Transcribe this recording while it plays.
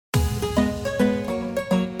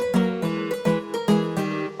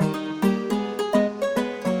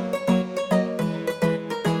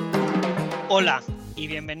Hola y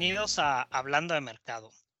bienvenidos a Hablando de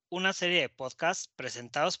Mercado, una serie de podcasts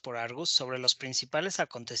presentados por Argus sobre los principales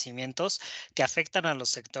acontecimientos que afectan a los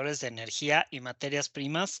sectores de energía y materias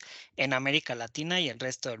primas en América Latina y el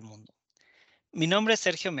resto del mundo. Mi nombre es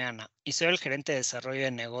Sergio Meana y soy el gerente de desarrollo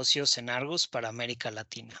de negocios en Argus para América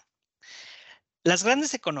Latina. Las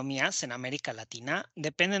grandes economías en América Latina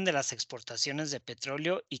dependen de las exportaciones de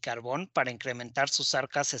petróleo y carbón para incrementar sus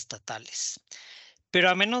arcas estatales. Pero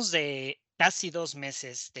a menos de casi 2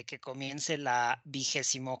 meses de que comience la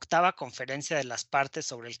 28ª Conferencia de las Partes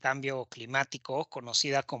sobre el Cambio Climático,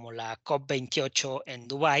 conocida como la COP28 en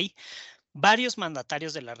Dubái, varios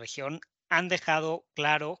mandatarios de la región han dejado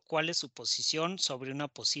claro cuál es su posición sobre una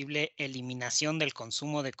posible eliminación del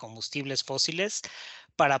consumo de combustibles fósiles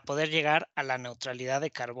para poder llegar a la neutralidad de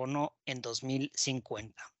carbono en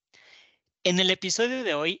 2050. En el episodio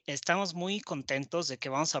de hoy estamos muy contentos de que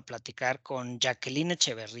vamos a platicar con Jacqueline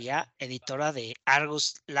Echeverría, editora de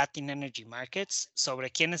Argus Latin Energy Markets, sobre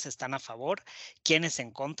quiénes están a favor, quiénes en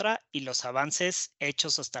contra y los avances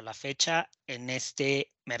hechos hasta la fecha en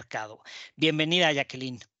este mercado. Bienvenida,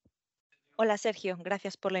 Jacqueline. Hola Sergio,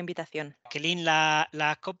 gracias por la invitación. Jacqueline, la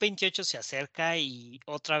COP28 se acerca y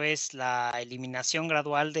otra vez la eliminación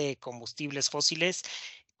gradual de combustibles fósiles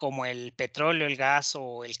como el petróleo, el gas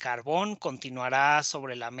o el carbón continuará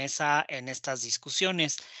sobre la mesa en estas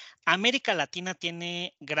discusiones. América Latina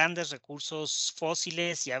tiene grandes recursos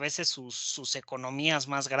fósiles y a veces sus economías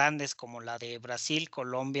más grandes, como la de Brasil,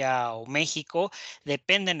 Colombia o México,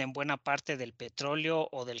 dependen en buena parte del petróleo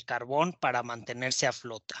o del carbón para mantenerse a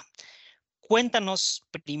flota. Cuéntanos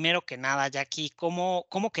primero que nada, Jackie, ¿cómo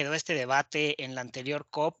quedó este debate en la anterior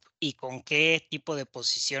COP y con qué tipo de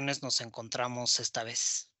posiciones nos encontramos esta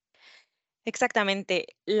vez?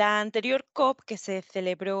 Exactamente. La anterior COP que se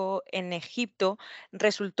celebró en Egipto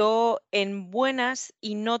resultó en buenas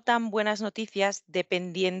y no tan buenas noticias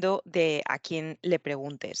dependiendo de a quién le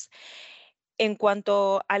preguntes. En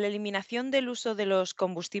cuanto a la eliminación del uso de los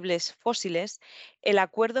combustibles fósiles, el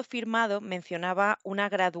acuerdo firmado mencionaba una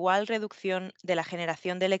gradual reducción de la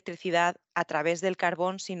generación de electricidad a través del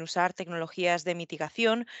carbón sin usar tecnologías de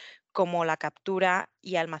mitigación como la captura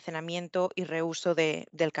y almacenamiento y reuso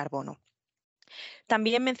del carbono.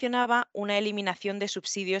 También mencionaba una eliminación de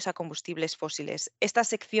subsidios a combustibles fósiles. Esta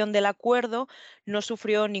sección del acuerdo no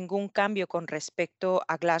sufrió ningún cambio con respecto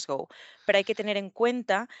a Glasgow, pero hay que tener en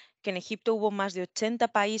cuenta que en Egipto hubo más de 80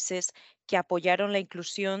 países que apoyaron la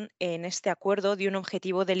inclusión en este acuerdo de un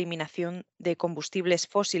objetivo de eliminación de combustibles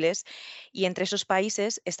fósiles y entre esos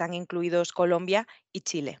países están incluidos Colombia y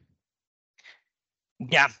Chile.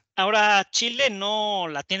 Ya, ahora Chile no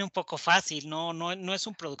la tiene un poco fácil, no es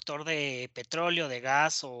un productor de petróleo, de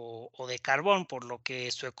gas o de carbón, por lo que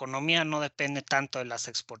su economía no depende tanto de las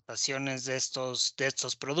exportaciones de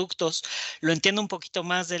estos productos. Lo entiendo un poquito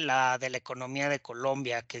más de la economía de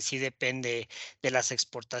Colombia, que sí depende de las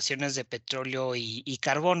exportaciones de petróleo y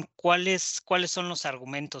carbón. ¿Cuáles son los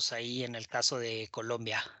argumentos ahí en el caso de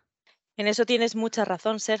Colombia? En eso tienes mucha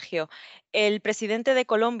razón, Sergio. El presidente de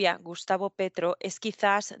Colombia, Gustavo Petro, es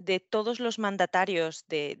quizás de todos los mandatarios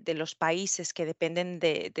de los países que dependen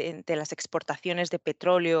de las exportaciones de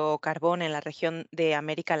petróleo o carbón en la región de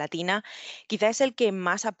América Latina, quizás es el que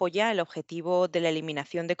más apoya el objetivo de la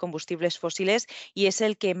eliminación de combustibles fósiles y es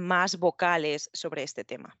el que más vocal es sobre este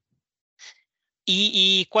tema.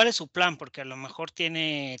 ¿Y cuál es su plan? Porque a lo mejor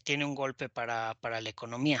tiene un golpe para la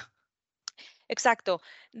economía. Exacto.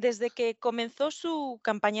 Desde que comenzó su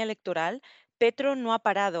campaña electoral, Petro no ha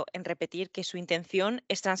parado en repetir que su intención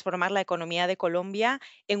es transformar la economía de Colombia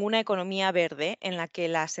en una economía verde en la que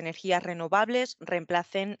las energías renovables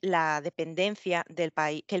reemplacen la dependencia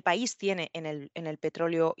que el país tiene en el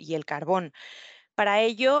petróleo y el carbón. Para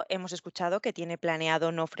ello, hemos escuchado que tiene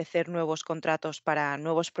planeado no ofrecer nuevos contratos para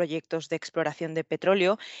nuevos proyectos de exploración de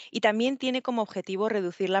petróleo y también tiene como objetivo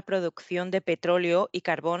reducir la producción de petróleo y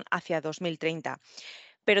carbón hacia 2030.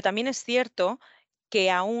 Pero también es cierto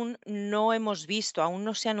que aún no hemos visto, aún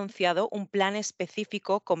no se ha anunciado un plan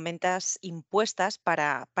específico con ventas impuestas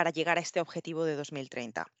para llegar a este objetivo de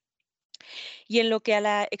 2030. Y en lo que a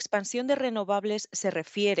la expansión de renovables se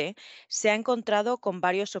refiere, se ha encontrado con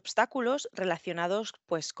varios obstáculos relacionados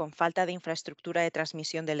pues, con falta de infraestructura de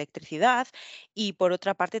transmisión de electricidad y por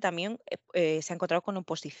otra parte también se ha encontrado con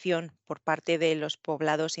oposición por parte de los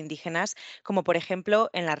poblados indígenas, como por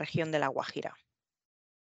ejemplo en la región de La Guajira.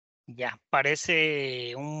 Ya,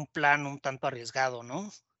 parece un plan un tanto arriesgado,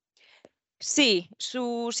 ¿no? Sí,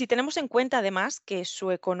 si tenemos en cuenta además que su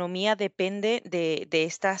economía depende de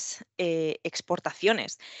estas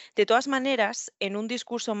exportaciones. De todas maneras, en un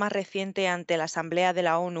discurso más reciente ante la Asamblea de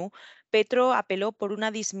la ONU, Petro apeló por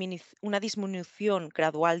una disminución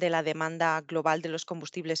gradual de la demanda global de los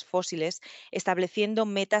combustibles fósiles, estableciendo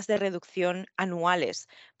metas de reducción anuales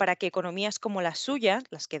para que economías como la suya,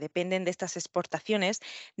 las que dependen de estas exportaciones,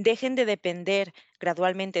 dejen de depender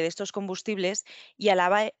gradualmente de estos combustibles y a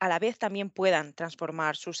la vez también puedan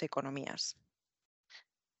transformar sus economías.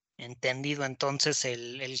 Entendido entonces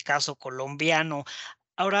el caso colombiano.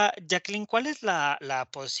 Ahora, Jacqueline, ¿cuál es la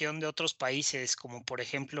posición de otros países, como por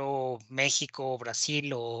ejemplo México,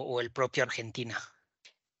 Brasil o el propio Argentina?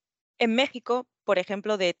 En México, por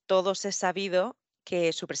ejemplo, de todos es sabido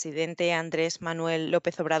que su presidente Andrés Manuel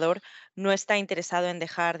López Obrador no está interesado en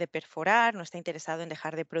dejar de perforar, no está interesado en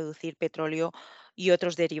dejar de producir petróleo y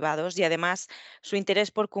otros derivados. Y además, su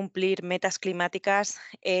interés por cumplir metas climáticas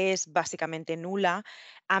es básicamente nula,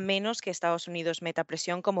 a menos que Estados Unidos meta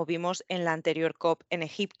presión, como vimos en la anterior COP en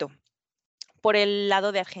Egipto. Por el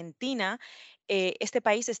lado de Argentina, este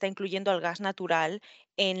país está incluyendo al gas natural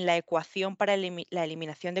en la ecuación para la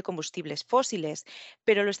eliminación de combustibles fósiles,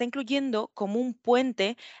 pero lo está incluyendo como un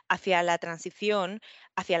puente hacia la transición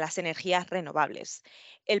hacia las energías renovables.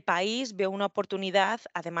 El país ve una oportunidad,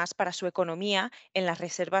 además, para su economía en las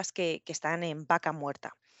reservas que están en vaca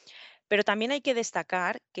muerta. Pero también hay que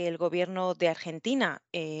destacar que el gobierno de Argentina,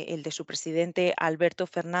 el de su presidente Alberto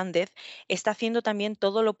Fernández, está haciendo también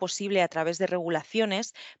todo lo posible a través de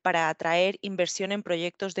regulaciones para atraer inversión en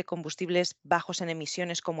proyectos de combustibles bajos en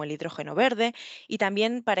emisiones como el hidrógeno verde y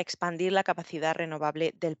también para expandir la capacidad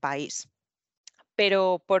renovable del país.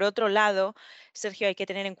 Pero por otro lado, Sergio, hay que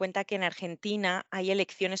tener en cuenta que en Argentina hay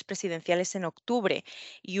elecciones presidenciales en octubre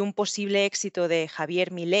y un posible éxito de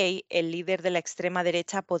Javier Milei, el líder de la extrema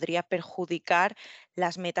derecha, podría perjudicar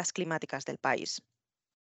las metas climáticas del país.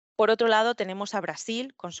 Por otro lado, tenemos a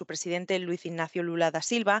Brasil, con su presidente Luis Ignacio Lula da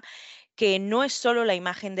Silva, que no es solo la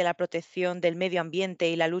imagen de la protección del medio ambiente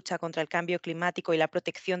y la lucha contra el cambio climático y la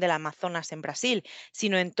protección del Amazonas en Brasil,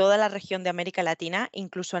 sino en toda la región de América Latina,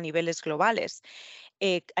 incluso a niveles globales.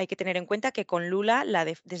 Hay que tener en cuenta que con Lula,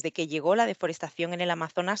 desde que llegó, la deforestación en el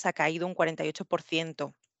Amazonas ha caído un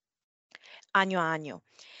 48% año a año.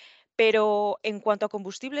 Pero en cuanto a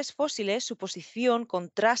combustibles fósiles, su posición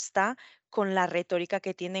contrasta con la retórica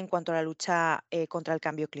que tiene en cuanto a la lucha contra el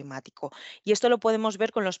cambio climático. Y esto lo podemos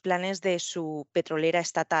ver con los planes de su petrolera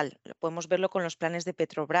estatal. Podemos verlo con los planes de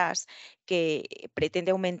Petrobras, que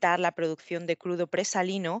pretende aumentar la producción de crudo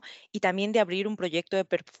presalino y también de abrir un proyecto de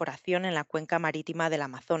perforación en la cuenca marítima del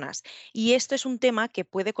Amazonas. Y esto es un tema que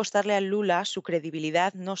puede costarle a Lula su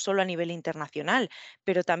credibilidad no solo a nivel internacional,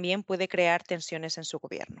 pero también puede crear tensiones en su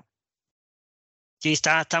gobierno. Sí,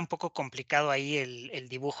 está un poco complicado ahí el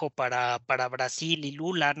dibujo para Brasil y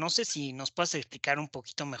Lula. No sé si nos puedes explicar un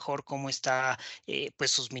poquito mejor cómo está,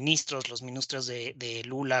 pues sus ministros, los ministros de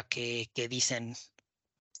Lula que dicen.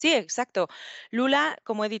 Sí, exacto. Lula,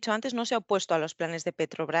 como he dicho antes, no se ha opuesto a los planes de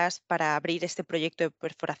Petrobras para abrir este proyecto de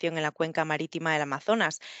perforación en la cuenca marítima del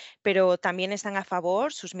Amazonas, pero también están a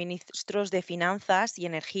favor sus ministros de Finanzas y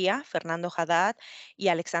Energía, Fernando Haddad y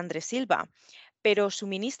Alexandre Silva. Pero su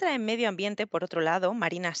ministra en Medio Ambiente, por otro lado,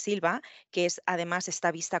 Marina Silva, que es además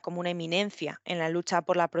está vista como una eminencia en la lucha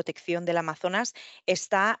por la protección del Amazonas,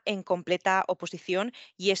 está en completa oposición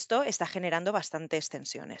y esto está generando bastantes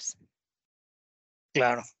tensiones.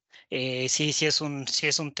 Claro. Sí, sí es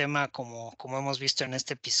un tema como hemos visto en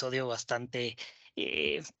este episodio bastante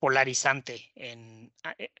polarizante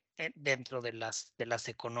dentro de las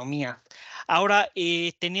economías. Ahora,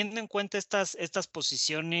 teniendo en cuenta estas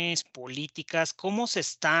posiciones políticas, ¿cómo se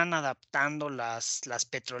están adaptando las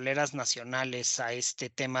petroleras nacionales a este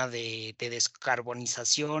tema de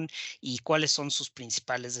descarbonización y cuáles son sus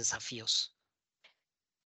principales desafíos?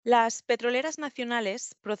 Las petroleras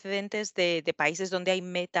nacionales procedentes de países donde hay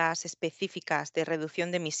metas específicas de reducción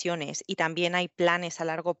de emisiones y también hay planes a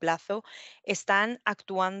largo plazo están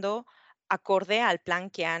actuando acorde al plan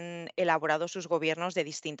que han elaborado sus gobiernos de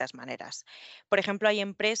distintas maneras. Por ejemplo, hay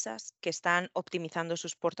empresas que están optimizando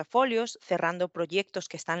sus portafolios, cerrando proyectos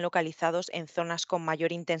que están localizados en zonas con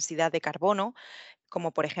mayor intensidad de carbono,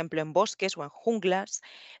 como por ejemplo en bosques o en junglas.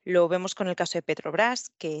 Lo vemos con el caso de Petrobras,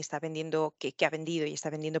 que está vendiendo, que ha vendido y está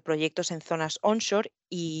vendiendo proyectos en zonas onshore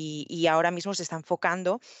y ahora mismo se está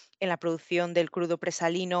enfocando en la producción del crudo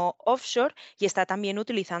presalino offshore y está también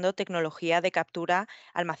utilizando tecnología de captura,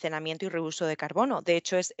 almacenamiento y reuso de carbono. De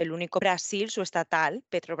hecho, es el único Brasil, su estatal,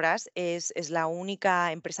 Petrobras, es la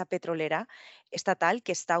única empresa petrolera estatal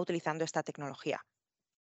que está utilizando esta tecnología.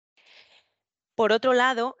 Por otro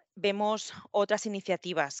lado, vemos otras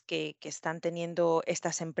iniciativas que están teniendo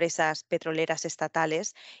estas empresas petroleras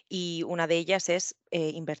estatales y una de ellas es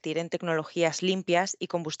invertir en tecnologías limpias y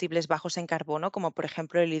combustibles bajos en carbono, como por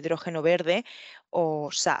ejemplo el hidrógeno verde o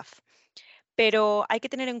SAF. Pero hay que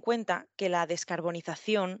tener en cuenta que la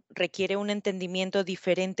descarbonización requiere un entendimiento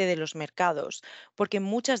diferente de los mercados, porque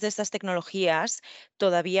muchas de estas tecnologías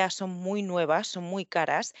todavía son muy nuevas, son muy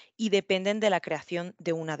caras y dependen de la creación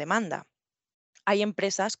de una demanda. Hay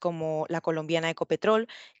empresas como la colombiana Ecopetrol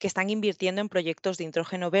que están invirtiendo en proyectos de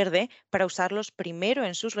hidrógeno verde para usarlos primero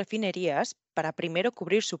en sus refinerías, para primero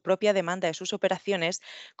cubrir su propia demanda de sus operaciones,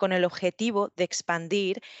 con el objetivo de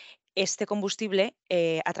expandir este combustible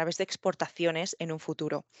a través de exportaciones en un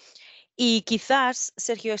futuro. Y quizás,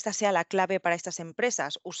 Sergio, esta sea la clave para estas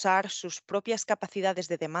empresas, usar sus propias capacidades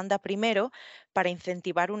de demanda primero para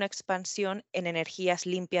incentivar una expansión en energías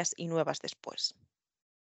limpias y nuevas después.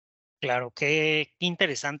 Claro, qué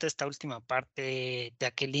interesante esta última parte,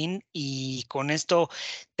 Jacqueline. Y con esto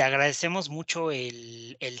te agradecemos mucho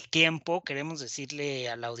el tiempo. Queremos decirle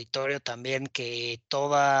al auditorio también que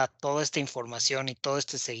toda esta información y todo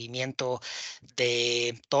este seguimiento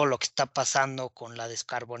de todo lo que está pasando con la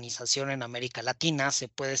descarbonización en América Latina se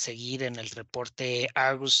puede seguir en el reporte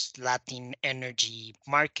Argus Latin Energy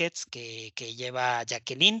Markets que lleva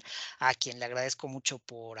Jacqueline, a quien le agradezco mucho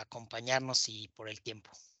por acompañarnos y por el tiempo.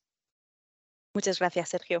 Muchas gracias,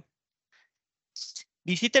 Sergio.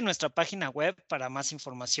 Visite nuestra página web para más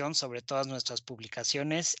información sobre todas nuestras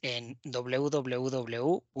publicaciones en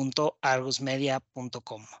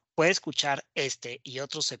www.argusmedia.com. Puede escuchar este y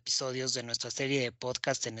otros episodios de nuestra serie de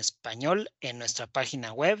podcast en español en nuestra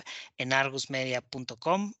página web en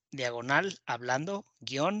argusmedia.com, hablando,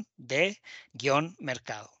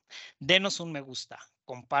 mercado. Denos un me gusta,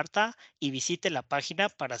 comparta y visite la página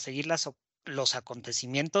para seguir los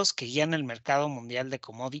acontecimientos que guían el mercado mundial de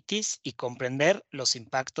commodities y comprender los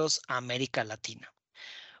impactos a América Latina.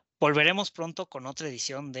 Volveremos pronto con otra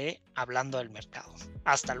edición de Hablando del Mercado.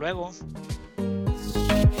 Hasta luego.